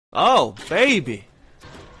Oh, baby!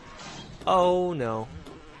 Oh no.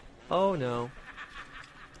 Oh no.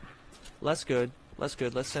 Less good. Less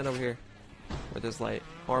good. Let's stand over here where there's light.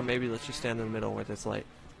 Or maybe let's just stand in the middle where there's light.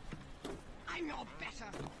 I'm no better.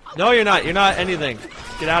 No, you're not. You're not anything.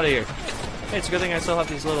 Get out of here. Hey, it's a good thing I still have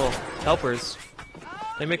these little helpers.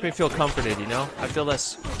 They make me feel comforted, you know? I feel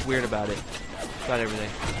less weird about it. About everything.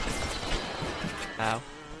 Ow.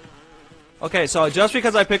 Okay, so just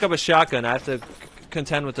because I pick up a shotgun, I have to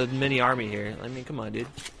contend with a mini army here. I mean, come on, dude.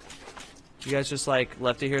 You guys just, like,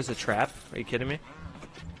 left it here as a trap? Are you kidding me?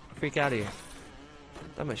 Freak out of here.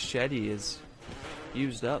 That machete is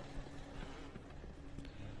used up.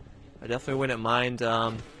 I definitely wouldn't mind,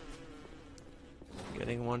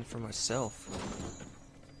 getting one for myself.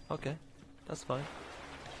 Okay. That's fine.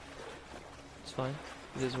 It's fine.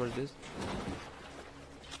 It is what it is.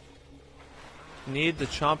 Need the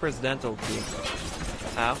Chomper's dental key.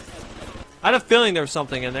 Ow. I had a feeling there was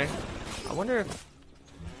something in there. I wonder if...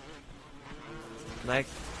 like...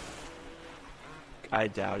 I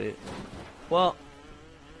doubt it. Well...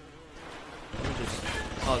 let me just...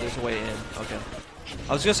 oh, there's a way in. Okay.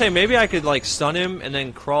 I was gonna say, maybe I could, like, stun him and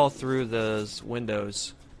then crawl through those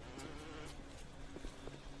windows.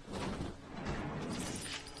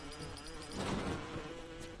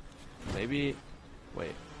 Maybe...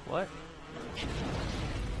 wait. What?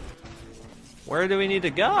 Where do we need to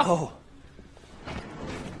go?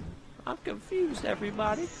 I'm confused,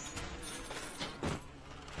 everybody.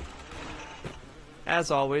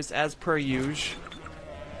 As always, as per usual.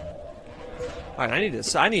 Alright, I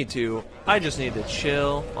just need to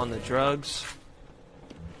chill on the drugs.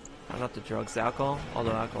 Not the drugs, the alcohol.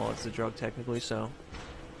 Although alcohol is the drug technically, so.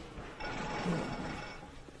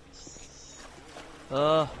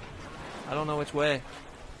 I don't know which way.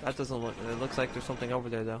 That doesn't look, it looks like there's something over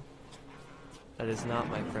there though. That is not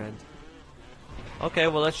my friend. Okay,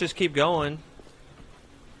 well let's just keep going.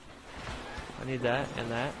 I need that and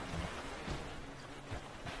that.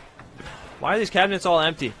 Why are these cabinets all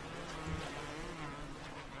empty?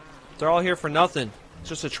 They're all here for nothing. It's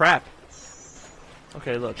just a trap.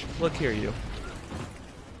 Okay, look here, you.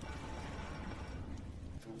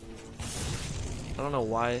 I don't know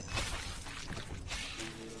why.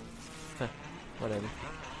 Heh, whatever.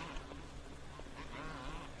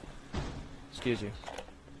 Excuse you.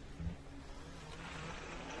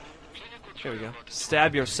 Here we go.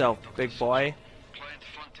 Stab yourself, big boy.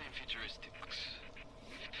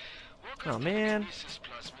 Oh man.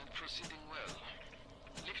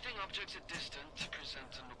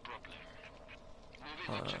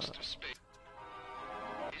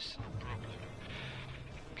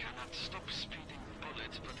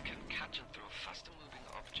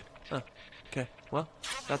 Okay, well,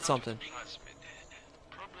 that's something.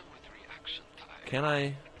 Can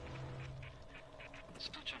I?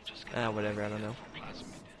 Whatever, I don't know.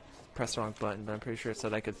 Press the wrong button, but I'm pretty sure it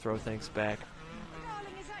said I could throw things back.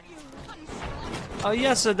 Oh,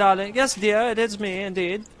 yes, darling. Yes, dear, it is me,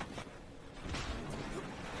 indeed.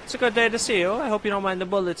 It's a good day to see you. I hope you don't mind the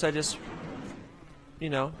bullets I just, you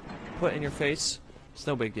know, put in your face. It's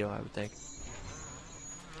no big deal, I would think.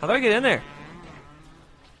 How do I get in there?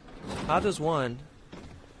 How does one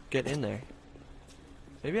get in there?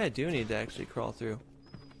 Maybe I do need to actually crawl through.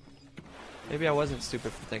 Maybe I wasn't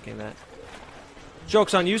stupid for thinking that.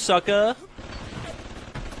 Joke's on you, sucker!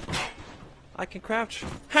 I can crouch.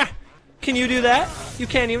 Ha! Can you do that? You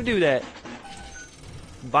can't even do that.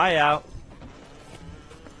 Bye out.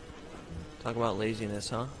 Talk about laziness,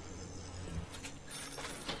 huh?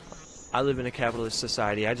 I live in a capitalist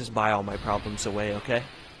society. I just buy all my problems away, okay?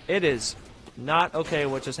 It is not okay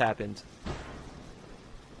what just happened.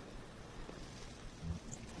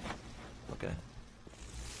 Okay.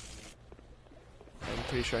 I'm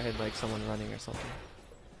pretty sure I had like someone running or something.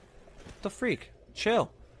 What the freak?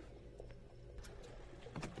 Chill.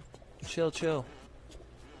 Chill, chill.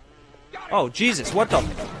 Oh, Jesus, what the?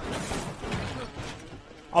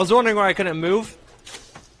 I was wondering why I couldn't move.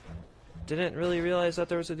 Didn't really realize that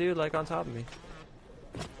there was a dude like on top of me.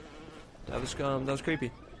 That was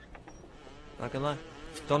creepy. Not gonna lie.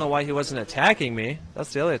 Don't know why he wasn't attacking me.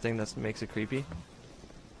 That's the other thing that makes it creepy.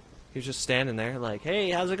 He was just standing there like, hey,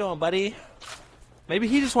 how's it going, buddy? Maybe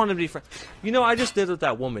he just wanted to be friends. You know, I just did what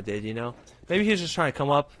that woman did, you know? Maybe he was just trying to come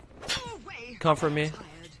up, comfort me.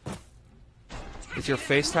 Is your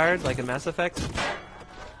face tired, like in Mass Effect?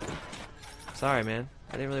 Sorry, man.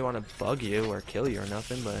 I didn't really want to bug you or kill you or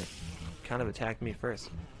nothing, but kind of attacked me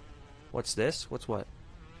first. What's this? What's what?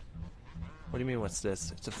 What do you mean, what's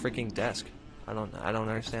this? It's a freaking desk. I don't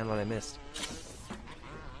understand what I missed.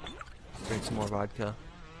 Drink some more vodka.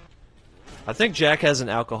 I think Jack has an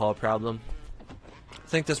alcohol problem.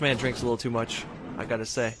 think this man drinks a little too much, I gotta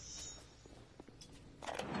say.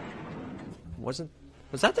 Was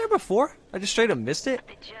that there before? I just straight up missed it?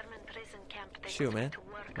 The German prison camp Shoot, man. to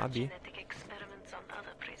work Might on be. genetic experiments on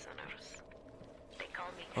other prisoners. They call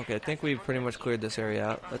me Okay, I think we've pretty much cleared this area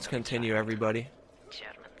out. Let's continue, everybody.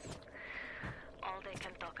 Germans. All they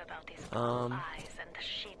can talk about is eyes and the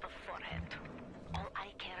shape of forehead. All I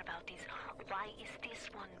care about is why is this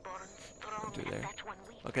one born strong Do and there. that one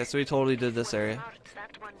weak? Okay, so we totally did this area. Smart,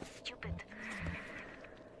 that one stupid.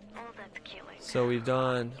 All that killing. So we've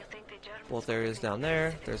done You think the Germans both areas down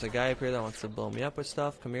there. There's a guy up here that wants to blow me up with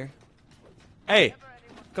stuff. Come here. Hey!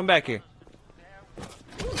 Come back here.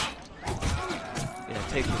 Yeah,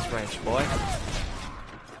 take this wrench, boy.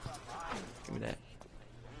 Give me that.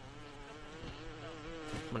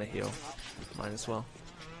 I'm gonna heal. Might as well.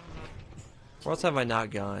 Where else have I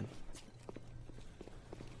not gone?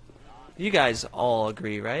 You guys all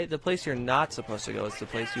agree, right? The place you're not supposed to go is the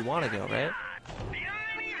place you want to go, right?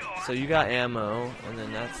 So you got ammo, and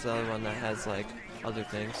then that's the other one that has, like, other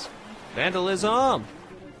things. Vandalism!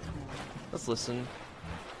 Let's listen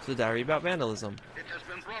to the diary about vandalism. It has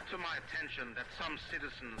been brought to my attention that some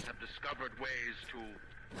citizens have discovered ways to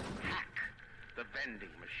hack the vending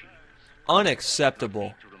machines.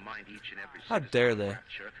 Unacceptable. To remind each and every How citizen dare of they?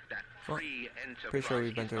 Rapture that Well, free pretty sure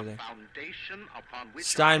we've been enterprise through is there. the foundation upon which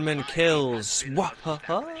Steinman our society kills. has been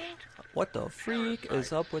Wha-ha-ha. established. What the freak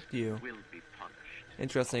is up with you? Will be punished.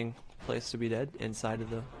 Interesting place to be dead, inside of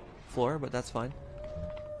the floor, but that's fine.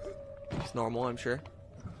 It's normal, I'm sure.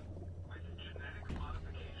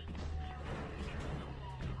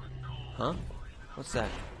 Huh? What's that?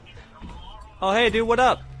 Oh, hey, dude, what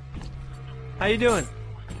up? How you doing?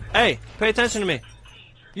 Hey, pay attention to me.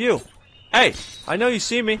 You. Hey, I know you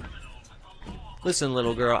see me. Listen,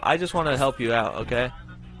 little girl, I just want to help you out, okay?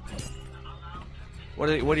 What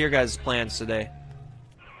are your guys' plans today?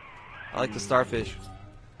 I like the starfish.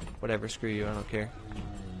 Whatever, screw you, I don't care.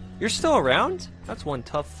 You're still around? That's one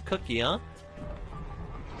tough cookie, huh?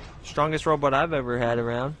 Strongest robot I've ever had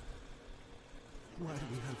around. Why do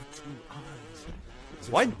we have two eyes? There's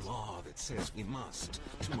Why- a law that says we must.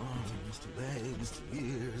 Two arms, two legs, two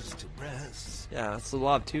ears, two breasts. Yeah, it's the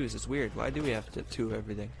law of twos. It's weird. Why do we have to two of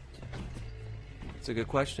everything? It's a good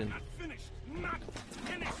question.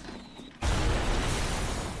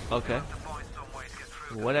 Okay.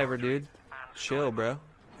 Whatever, dude. Chill, bro.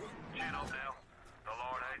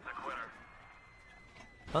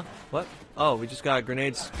 Huh? What? Oh, we just got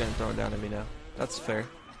grenades getting thrown down at me now. That's fair.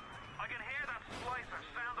 I can hear that splicer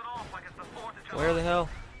sounding off like it's the 4th of July. Where the hell?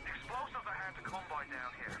 Explosives are hard to come by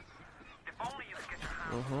down here. If only you could get your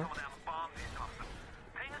hands on some of them bombs he's tossing.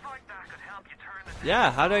 Things like that could help you turn the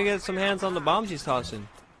Yeah, how do I get some hands on the bombs he's tossing?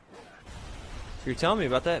 You're telling me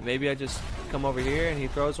about that. Maybe I just come over here and he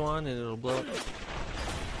throws one and it'll blow up.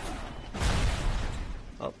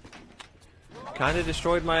 Oh. Kinda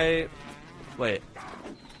destroyed my... Wait.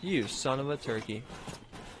 You son of a turkey.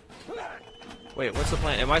 Wait, what's the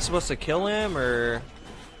plan? Am I supposed to kill him, or...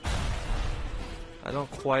 I don't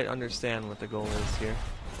quite understand what the goal is here.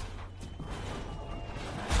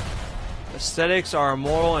 Aesthetics are a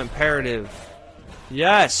moral imperative.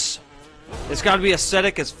 Yes! It's gotta be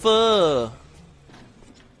aesthetic as fuck!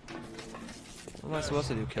 What am I supposed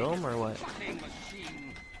to do? Kill him, or what?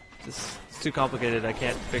 It's too complicated, I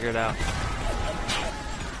can't figure it out.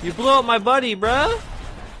 You blew up my buddy, bruh!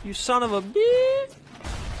 You son of a bitch!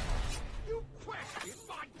 You question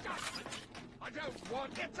my judgment. I don't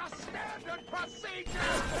want it's a standard procedure.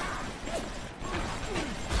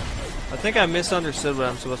 I think I misunderstood what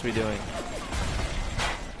I'm supposed to be doing.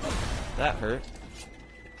 That hurt.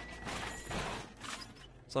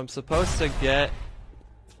 So I'm supposed to get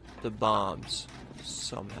the bombs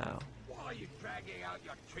somehow. Why are you dragging out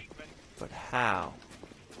your treatment? But how?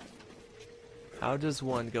 How does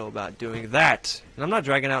one go about doing that? And I'm not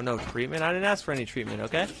dragging out no treatment. I didn't ask for any treatment,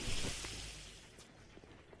 okay?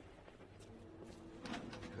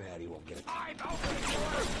 Glad he won't get it. I'm open.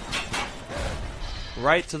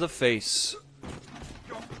 Right to the face.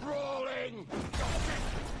 You're crawling.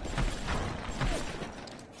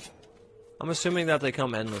 I'm assuming that they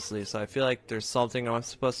come endlessly, so I feel like there's something I'm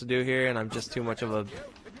supposed to do here, and I'm just too much of a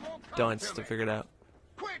dunce to figure it out.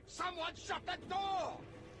 Quick, someone shut the door.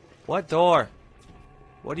 What door?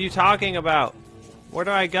 What are you talking about? Where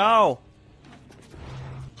do I go?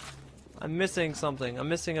 I'm missing something. I'm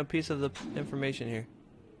missing a piece of the information here.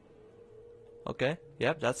 Okay,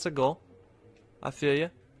 yep, that's the goal. I feel you.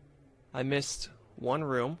 I missed one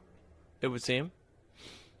room, it would seem.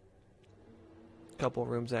 Couple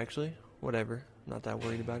rooms, actually. Whatever. I'm not that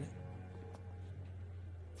worried about it.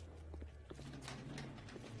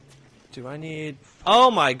 Do I need...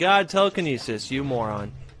 Oh my god, telekinesis, you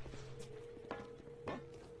moron.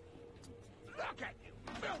 Look at you,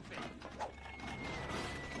 filthy!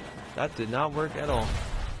 That did not work at all.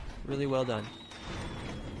 Really well done.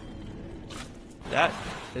 That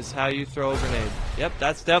is how you throw a grenade. Yep,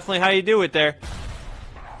 that's definitely how you do it there.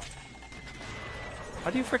 How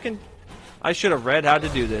do you frickin'... I should have read how to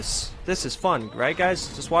do this. This is fun, right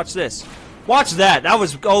guys? Just watch this. Watch that! That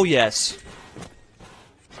was... Oh yes.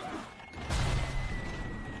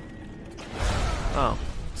 Oh,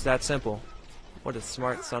 it's that simple. What a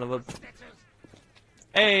smart son of a...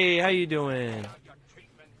 Hey, how you doing?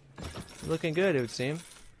 Looking good, it would seem.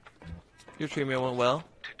 Your treatment went well.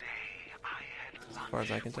 As far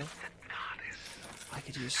as I can tell. I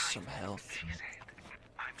could use some health.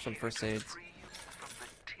 Some first aids.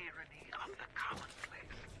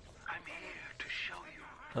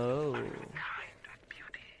 Oh.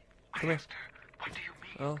 Come here.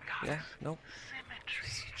 Oh, yeah, nope.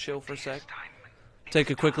 Chill for a sec. Take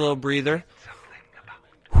a quick little breather.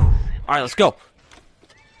 Alright, let's go.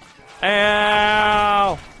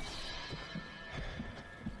 Ow!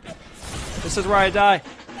 This is where I die.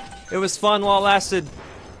 It was fun while it lasted.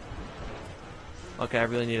 Okay, I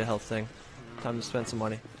really need a health thing. Time to spend some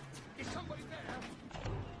money.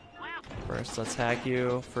 First, let's hack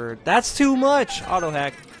you for... That's too much! Auto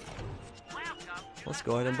hack. Let's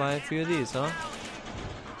go ahead and buy a few of these, huh?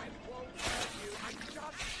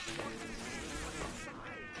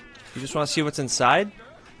 You just want to see what's inside?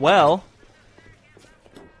 Well,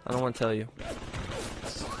 I don't want to tell you.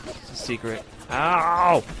 It's a secret.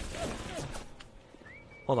 Ow!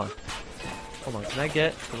 Hold on. Hold on. Can I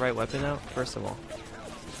get the right weapon out? First of all.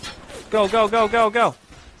 Go, go, go, go, go!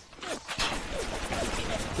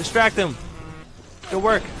 Distract him! Good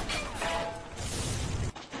work!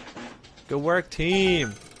 Good work,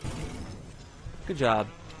 team! Good job.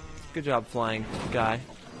 Good job, flying guy.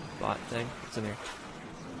 Bot thing. What's in here?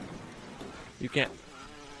 You can't...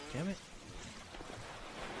 Damn it.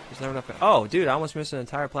 There's never enough... Oh, dude, I almost missed an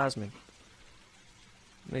entire plasmid.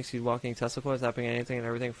 Makes you walking Tesla coils, happening anything and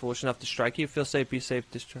everything foolish enough to strike you. Feel safe, be safe,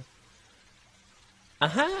 destroy.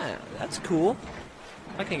 Aha! That's cool.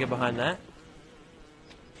 I can get behind that.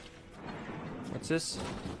 What's this?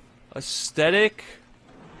 Aesthetic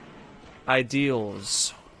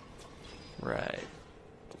ideals. Right.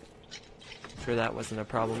 Sure that wasn't a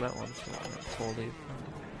problem at once. Totally.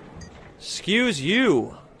 Excuse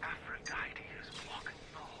you!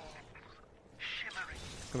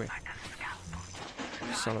 Come here.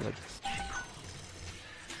 Son of a...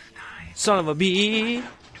 Son of a bee!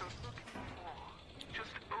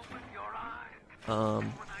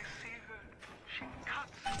 I'm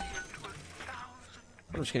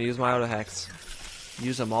just gonna use my auto hacks.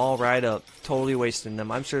 Use them all right up. Totally wasting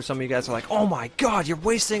them. I'm sure some of you guys are like, oh my god, you're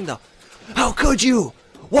wasting them! How could you?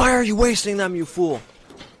 Why are you wasting them, you fool?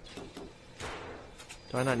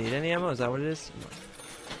 Do I not need any ammo? Is that what it is?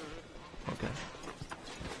 Okay.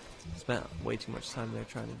 Spent way too much time there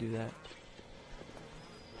trying to do that.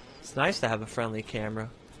 It's nice to have a friendly camera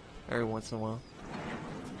every once in a while.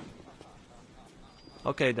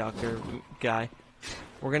 Okay, doctor guy.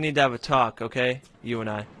 We're gonna need to have a talk, okay? You and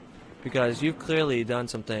I. Because you've clearly done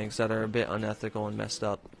some things that are a bit unethical and messed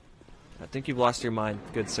up. I think you've lost your mind,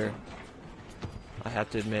 good sir. I have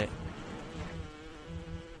to admit.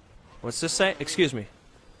 What's this say? Excuse me.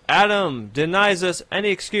 Adam denies us any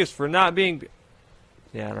excuse for not being...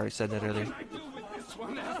 Yeah, I already said that earlier.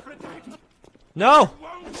 No!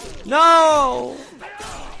 No!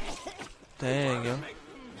 Dang, yo.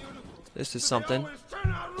 This is something.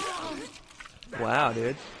 Wow,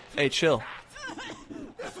 dude. Hey, chill.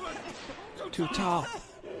 Too tall.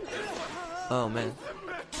 Oh, man.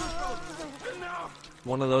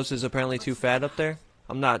 One of those is apparently too fat up there.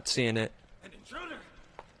 I'm not seeing it.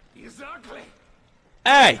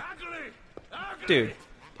 Hey! Dude,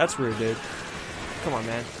 that's rude, dude. Come on,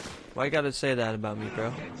 man. Why you gotta say that about me,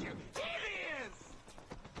 bro?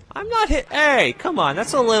 I'm not hit. Hey, come on.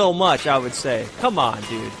 That's a little much, I would say. Come on,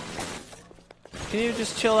 dude. Can you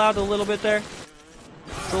just chill out a little bit there?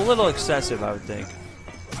 It's a little excessive, I would think.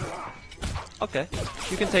 Okay.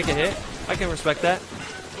 You can take a hit. I can respect that.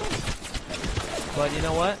 But you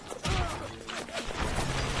know what?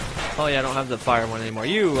 Oh yeah, I don't have the fire one anymore.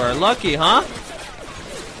 You are lucky, huh?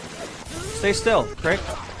 Stay still, prick.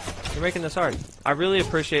 You're making this hard. I really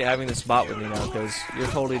appreciate having this bot with me now, because you're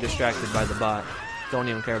totally distracted by the bot. Don't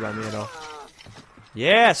even care about me at all.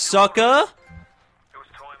 Yeah, sucker!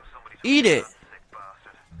 Eat it!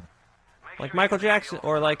 Like Michael Jackson,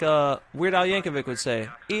 or like Weird Al Yankovic would say.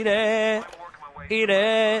 Eat it! Eat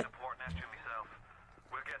it!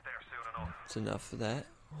 That's enough of that.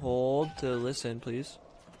 hold to listen, please.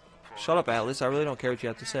 Shut up, Atlas. I really don't care what you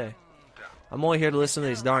have to say. I'm only here to listen to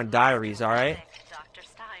these darn diaries, alright? Dr.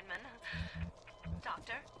 Steinman.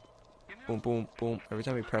 Doctor? Boom, boom, boom. Every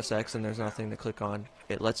time you press X and there's nothing to click on,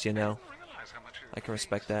 it lets you know. I can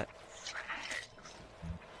respect that.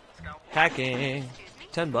 Hacking.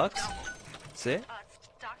 $10 bucks? That's it?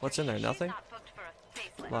 What's in there? Nothing?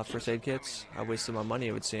 A lot of first aid kits. I wasted my money,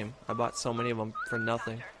 it would seem. I bought so many of them for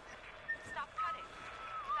nothing. Stop cutting.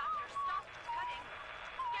 Doctor, stop cutting.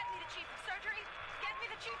 Get me the chief of surgery. Get me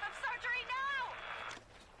the chief of surgery now.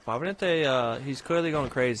 Why wouldn't they, he's clearly going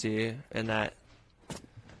crazy in that.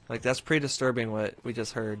 Like, that's pretty disturbing what we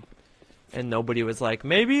just heard. And nobody was like,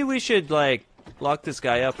 maybe we should, like, lock this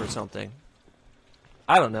guy up or something.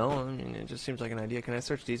 I don't know. I mean, it just seems like an idea. Can I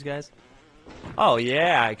search these guys? Oh,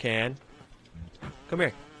 yeah, I can. Come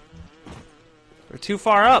here. We're too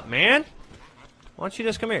far up, man. Why don't you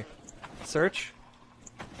just come here? Search.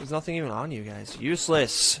 There's nothing even on you guys.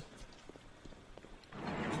 Useless.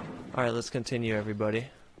 Alright, let's continue, everybody.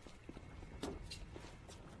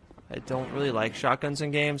 I don't really like shotguns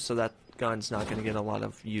in games, so that gun's not going to get a lot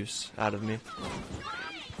of use out of me.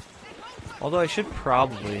 Although I should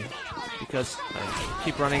probably, because I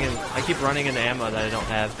keep running into ammo that I don't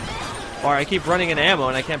have. Or I keep running into ammo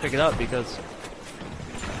and I can't pick it up because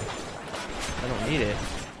I don't need it.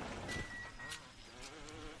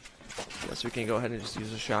 Guess we can go ahead and just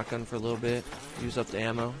use a shotgun for a little bit. Use up the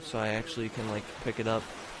ammo so I actually can, like, pick it up.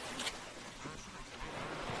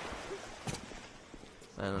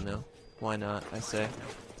 I don't know. Why not, I say.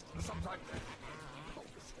 You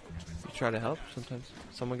try to help sometimes.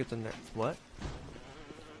 Someone get the what?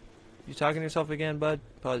 You talking to yourself again, bud?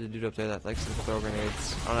 Probably the dude up there that likes to throw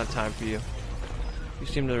grenades. I don't have time for you. You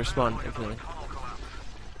seem to respond infinitely.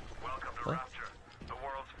 What?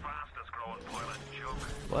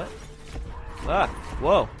 What? Ah!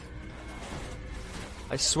 Whoa!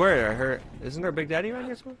 I swear I heard. Isn't there a Big Daddy around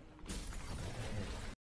here somewhere?